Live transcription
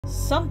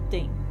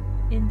something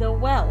in the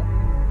well.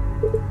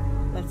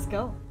 Let's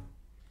go.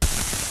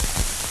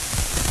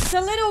 It's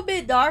a little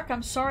bit dark.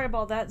 I'm sorry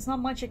about that. There's not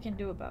much I can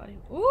do about it.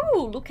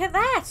 Ooh, look at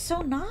that.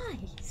 So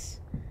nice.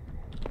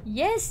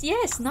 Yes,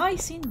 yes.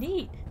 Nice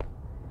indeed.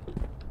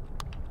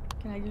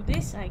 Can I do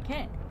this? I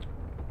can.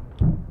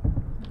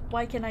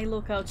 Why can I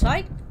look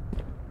outside?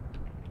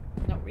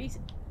 No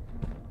reason.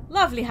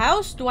 Lovely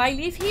house. Do I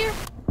live here?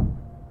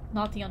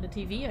 Nothing on the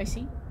TV, I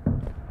see.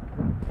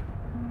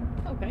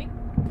 Okay.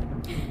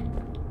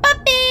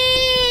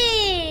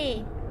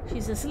 Puppy!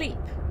 She's asleep.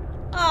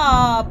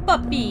 Ah,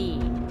 puppy.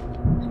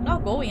 I'm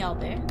not going out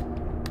there.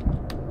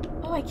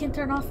 Oh, I can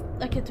turn on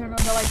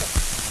the light.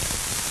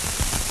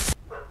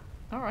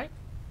 Alright.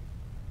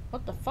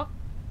 What the fuck?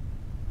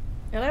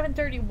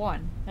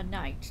 11:31 at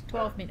night.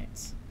 12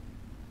 minutes.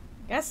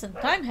 Guess some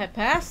time had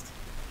passed.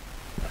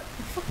 What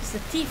the fuck is the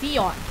TV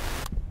on?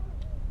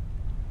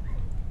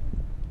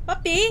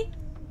 Puppy?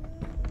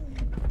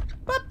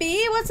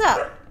 Puppy, what's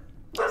up?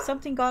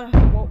 Something got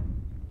her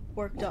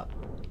worked up.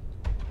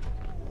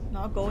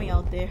 Not going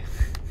out there.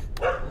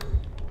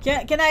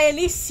 Can I at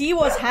least see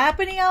what's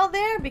happening out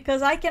there?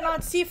 Because I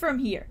cannot see from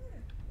here.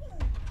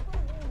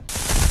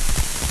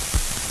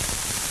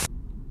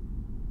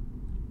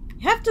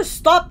 You have to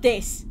stop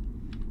this.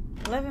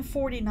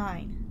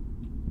 11:49.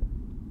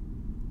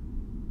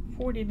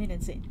 40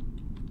 minutes in.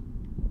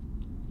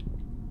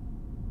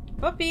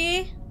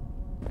 Puppy?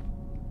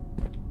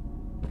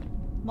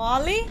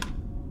 Molly?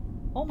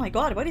 Oh my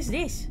god, what is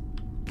this?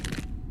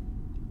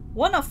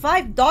 1 of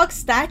 5 dog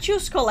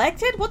statues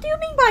collected? What do you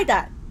mean by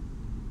that?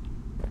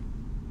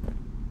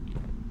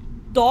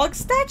 Dog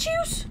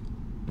statues?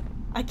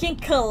 I can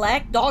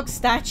collect dog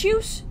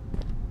statues?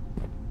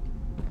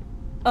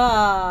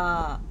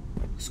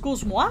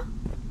 Excuse-moi?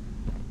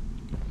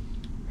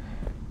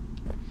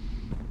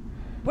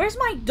 Where's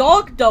my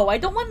dog though? I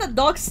don't want a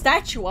dog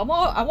statue. I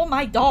want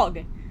my dog.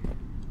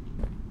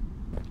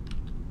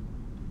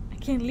 I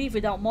can't leave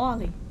without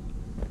Molly.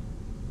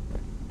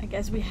 I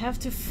guess we have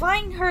to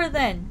find her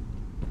then.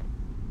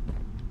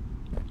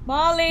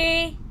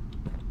 Molly!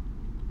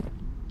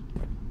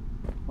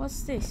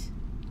 What's this?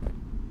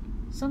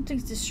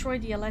 Something's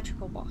destroyed the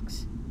electrical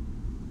box.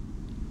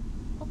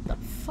 What the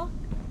fuck?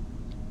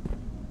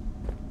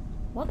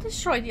 What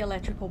destroyed the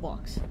electrical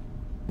box?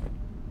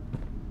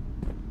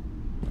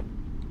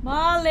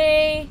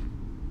 Molly!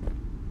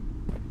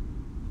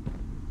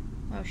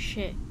 Oh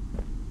shit.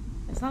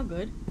 That's not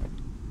good.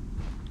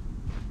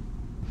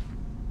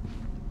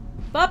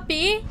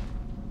 Puppy?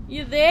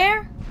 You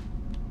there?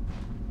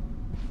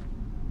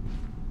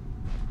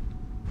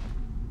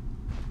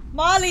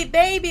 Molly,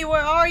 baby,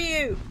 where are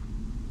you?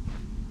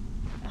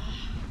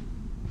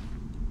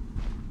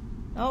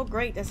 Oh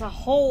great, there's a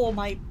hole in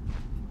my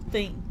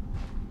thing.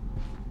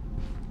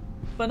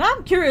 But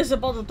I'm curious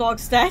about the dog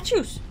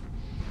statues.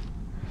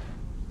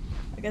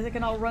 I guess I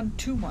cannot run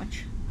too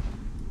much.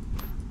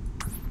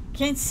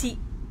 Can't see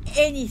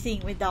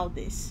anything without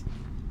this.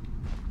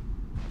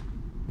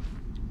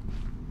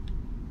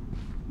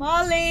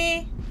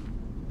 Molly!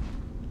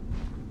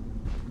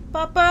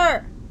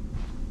 Pupper!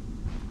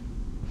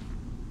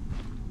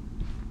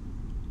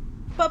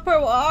 Pupper,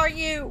 where are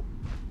you?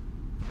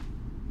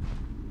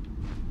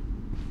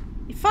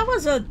 If I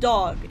was a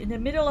dog in the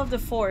middle of the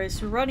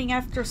forest running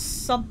after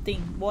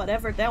something,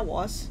 whatever that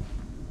was,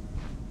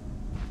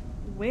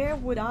 where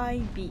would I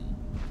be?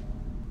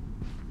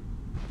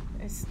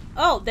 There's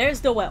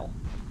the well.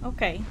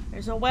 Okay,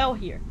 there's a well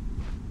here.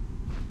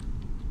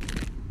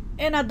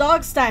 And a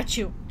dog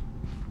statue.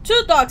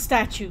 2 dog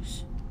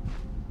statues.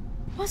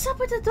 What's up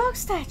with the dog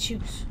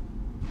statues?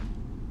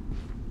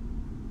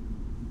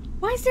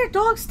 Why is there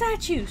dog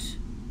statues?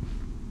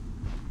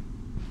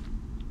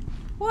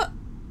 What?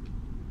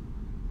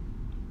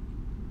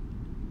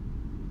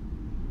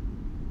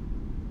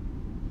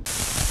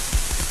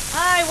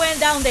 I went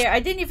down there.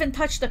 I didn't even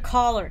touch the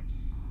collar.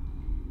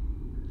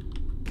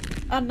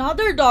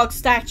 Another dog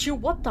statue?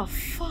 What the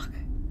fuck?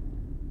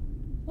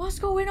 What's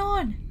going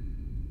on?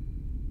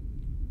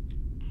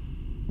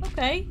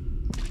 Okay.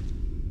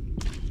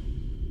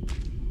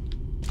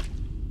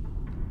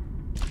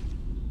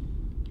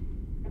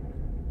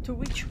 To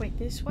which way?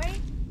 This way?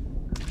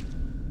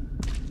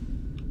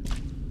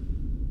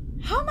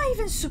 How am I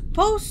even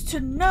supposed to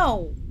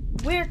know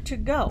where to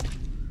go?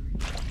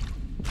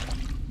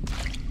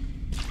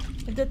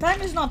 The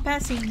time is not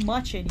passing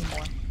much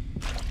anymore.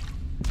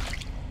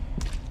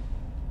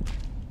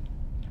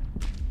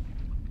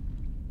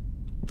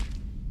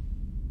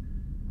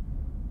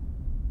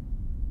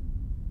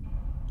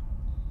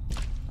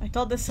 I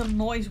thought that some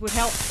noise would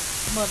help,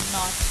 but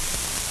not.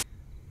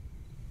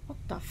 What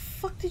the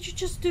fuck did you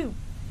just do?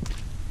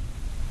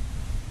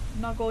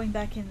 I'm not going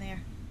back in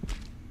there.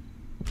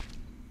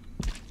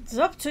 It's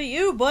up to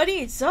you, buddy.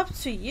 It's up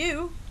to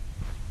you.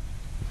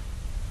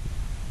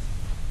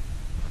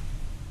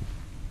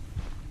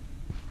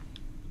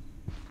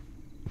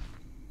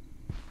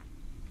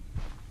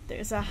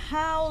 There's a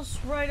house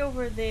right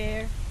over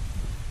there.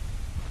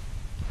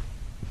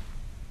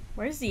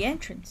 Where's the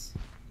entrance?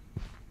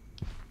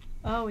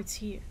 Oh, it's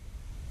here.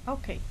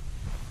 Okay.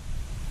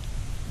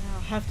 Now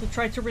I'll have to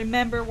try to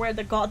remember where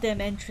the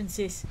goddamn entrance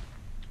is.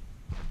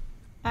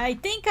 I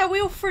think I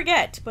will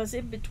forget, but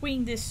in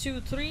between these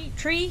three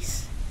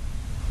trees.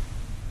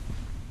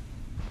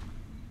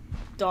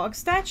 Dog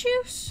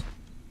statues?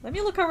 Let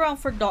me look around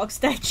for dog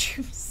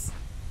statues.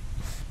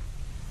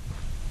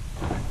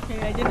 Okay,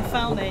 I didn't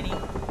find any.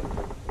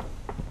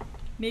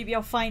 Maybe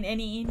I'll find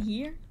any in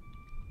here.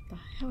 What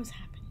the hell is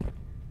happening?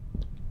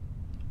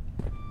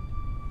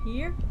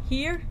 Here?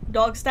 Here?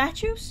 Dog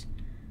statues?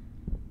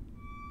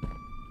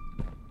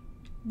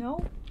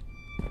 No?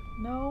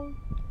 No?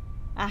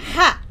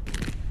 Aha!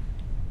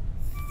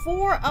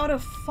 4 out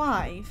of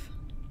 5.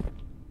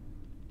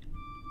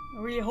 I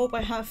really hope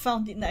I have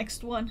found the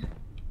next one.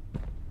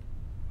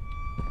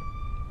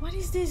 What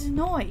is this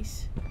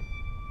noise?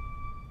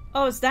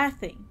 Oh, it's that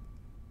thing.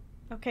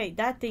 Okay,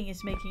 that thing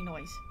is making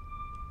noise.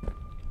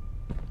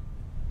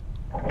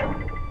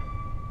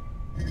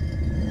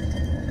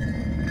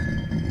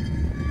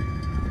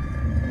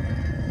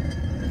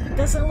 That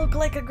doesn't look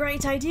like a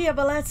great idea,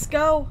 but let's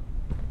go.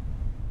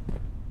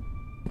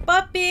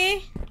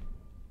 Puppy!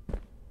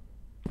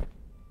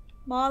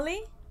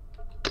 Molly?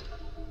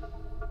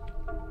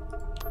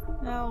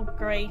 Oh,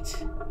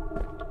 great.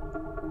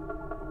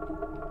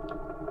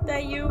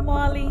 That you,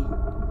 Molly?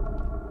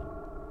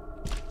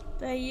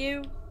 That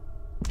you?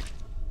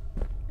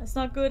 That's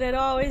not good at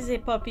all, is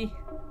it, puppy?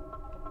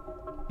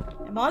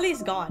 And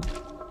Molly's gone.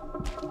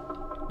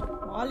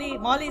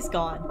 Molly's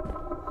gone.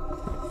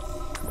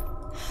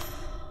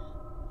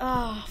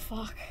 Ah,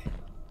 fuck.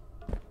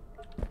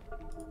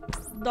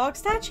 Dog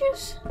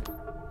statues?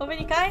 Of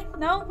any kind?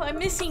 No? I'm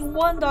missing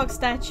one dog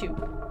statue.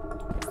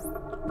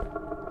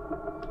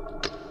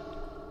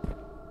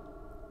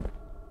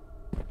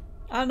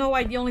 I don't know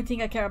why the only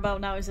thing I care about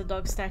now is a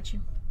dog statue.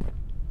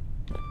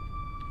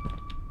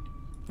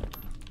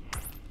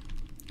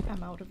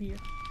 I'm out of here.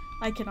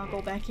 I cannot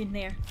go back in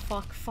there.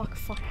 Fuck, fuck,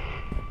 fuck.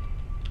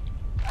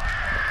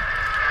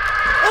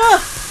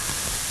 Ugh!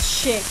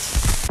 Shit.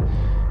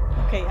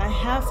 Okay, I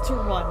have to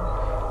run.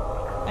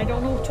 I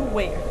don't know to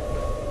where.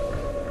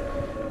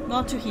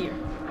 Not to here.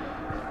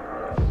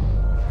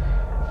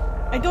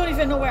 I don't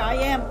even know where I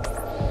am.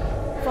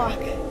 Fuck.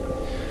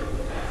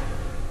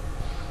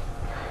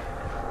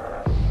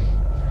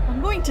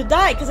 I'm going to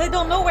die because I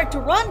don't know where to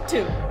run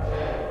to.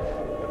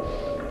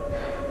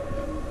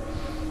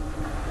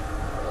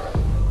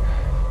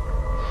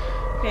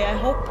 Okay, I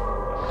hope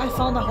I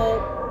found a hole.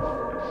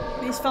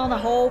 Please find a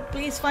hole.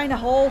 Please find a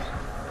hole.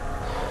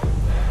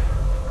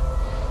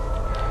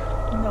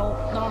 No,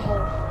 not a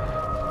hole.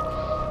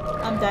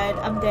 I'm dead.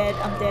 I'm dead.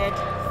 I'm dead.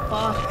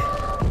 Fuck.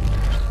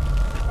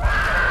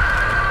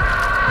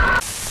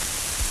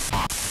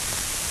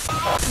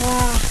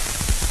 Ah.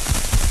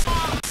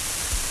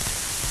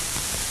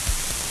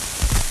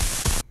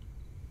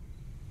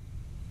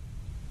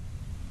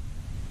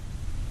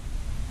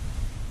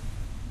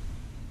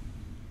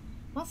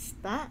 What's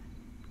that?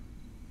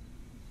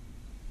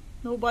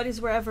 No bodies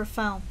were ever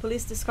found.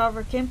 Police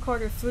discovered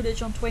camcorder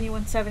footage on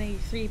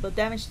 21783, but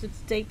damage to the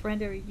tape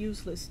rendered it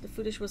useless. The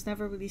footage was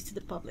never released to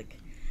the public.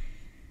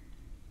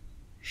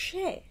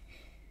 Shit.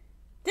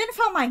 Didn't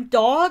find my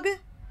dog.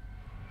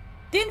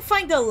 Didn't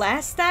find the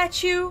last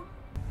statue.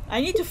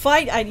 I need to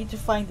find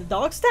the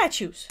dog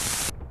statues.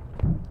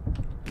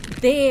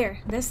 There.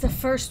 That's the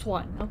first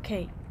one.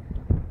 Okay.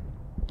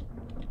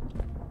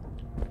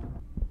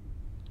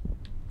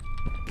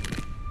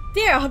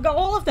 There, I got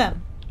all of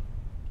them.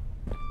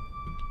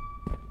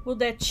 Will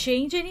that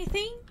change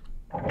anything?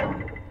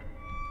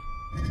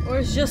 Or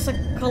is just a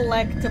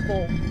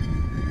collectible?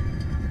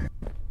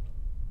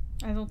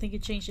 I don't think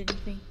it changed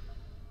anything.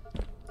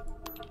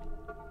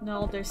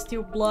 No, there's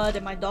still blood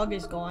and my dog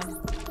is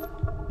gone.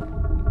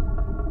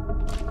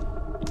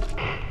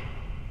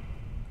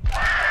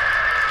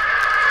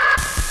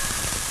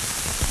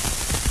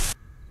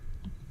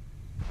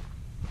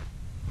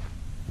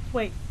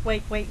 Wait.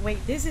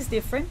 This is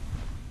different.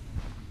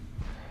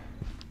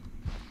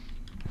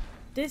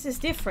 This is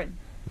different.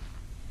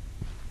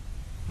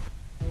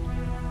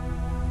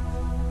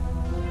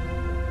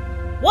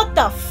 What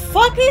the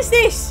fuck is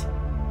this?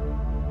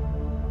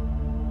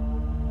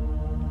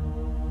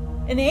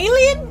 An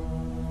alien?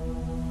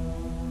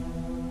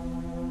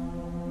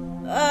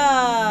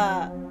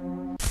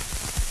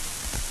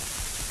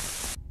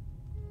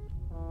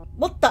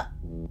 What the?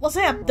 Was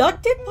I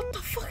abducted? What the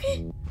fuck?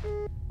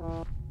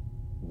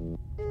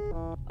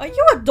 Are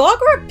you a dog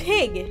or a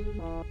pig?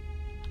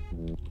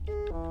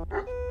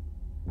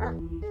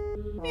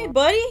 Hey,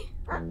 buddy.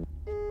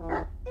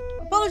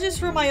 Apologies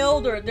for my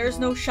odor. There's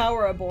no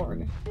shower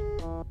aboard.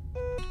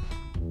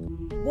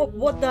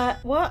 What?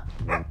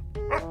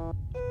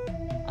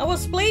 I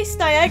was placed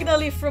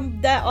diagonally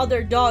from that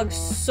other dog,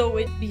 so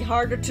it'd be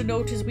harder to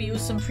notice we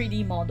use some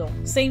 3D model.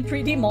 Same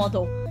 3D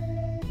model.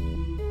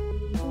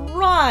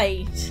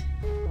 Right.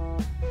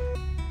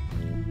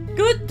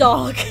 Good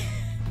dog.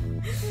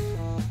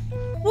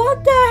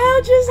 What the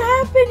hell just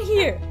happened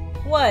here?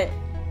 What?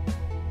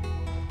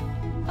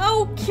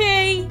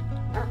 Okay.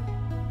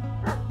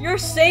 You're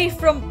safe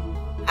from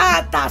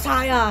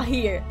Atasaya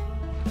here.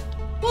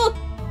 Well,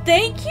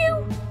 thank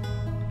you,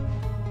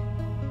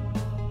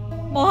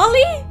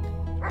 Molly.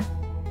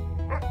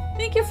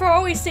 Thank you for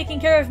always taking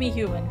care of me,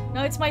 human.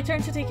 Now it's my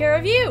turn to take care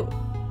of you.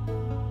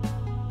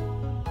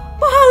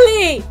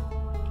 Molly!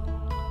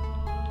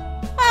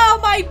 Oh,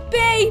 my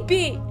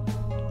baby!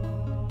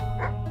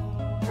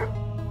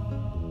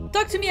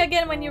 Talk to me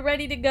again when you're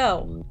ready to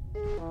go.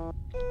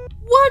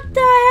 What the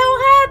hell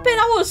happened?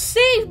 I was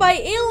saved by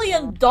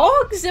alien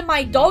dogs and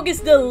my dog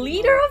is the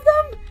leader of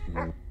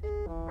them?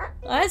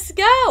 Let's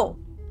go.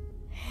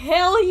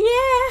 Hell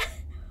yeah.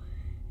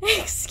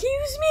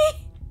 Excuse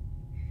me?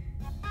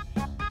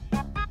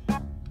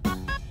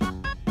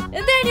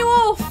 And then you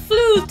all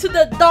flew to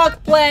the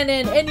dog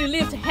planet and you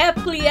lived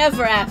happily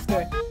ever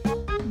after.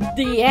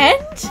 The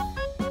end?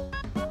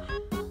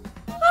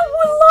 I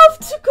would love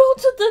to go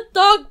to the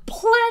dog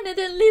planet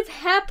and live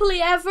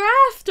happily ever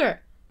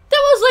after.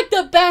 That was like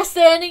the best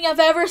ending I've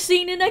ever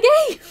seen in a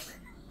game.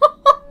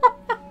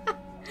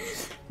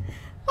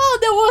 Oh,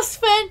 that was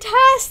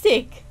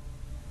fantastic.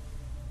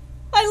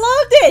 I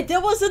loved it.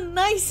 That was a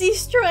nice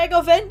Easter egg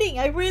of ending.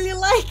 I really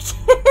liked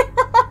it.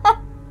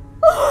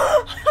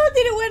 How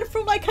did it went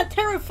from like a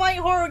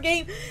terrifying horror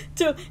game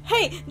to,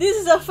 hey, this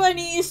is a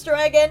funny Easter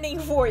egg ending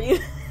for you.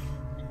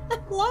 I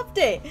loved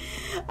it.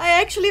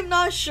 I actually am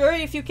not sure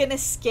if you can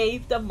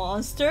escape the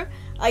monster.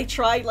 I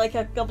tried like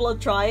a couple of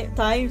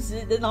times,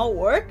 it did not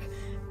work.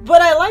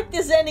 But I like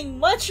this ending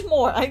much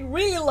more. I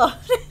really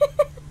love it.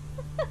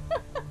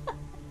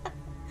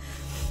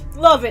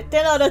 Love it.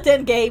 10 out of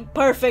 10 game.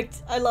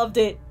 Perfect. I loved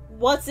it.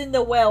 What's in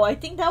the well? I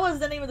think that was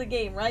the name of the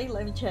game, right?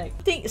 Let me check.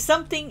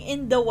 Something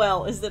in the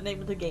well is the name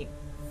of the game.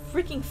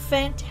 Freaking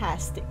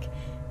fantastic.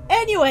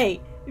 Anyway,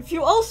 if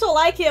you also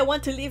like it and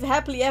want to live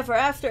happily ever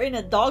after in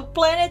a dog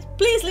planet,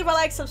 please leave a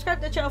like,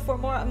 subscribe to the channel for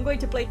more. I'm going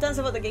to play tons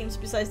of other games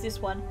besides this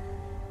one.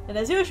 And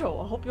as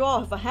usual, I hope you all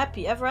have a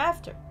happy ever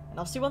after. And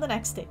I'll see you on the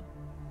next day.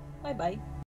 Bye bye.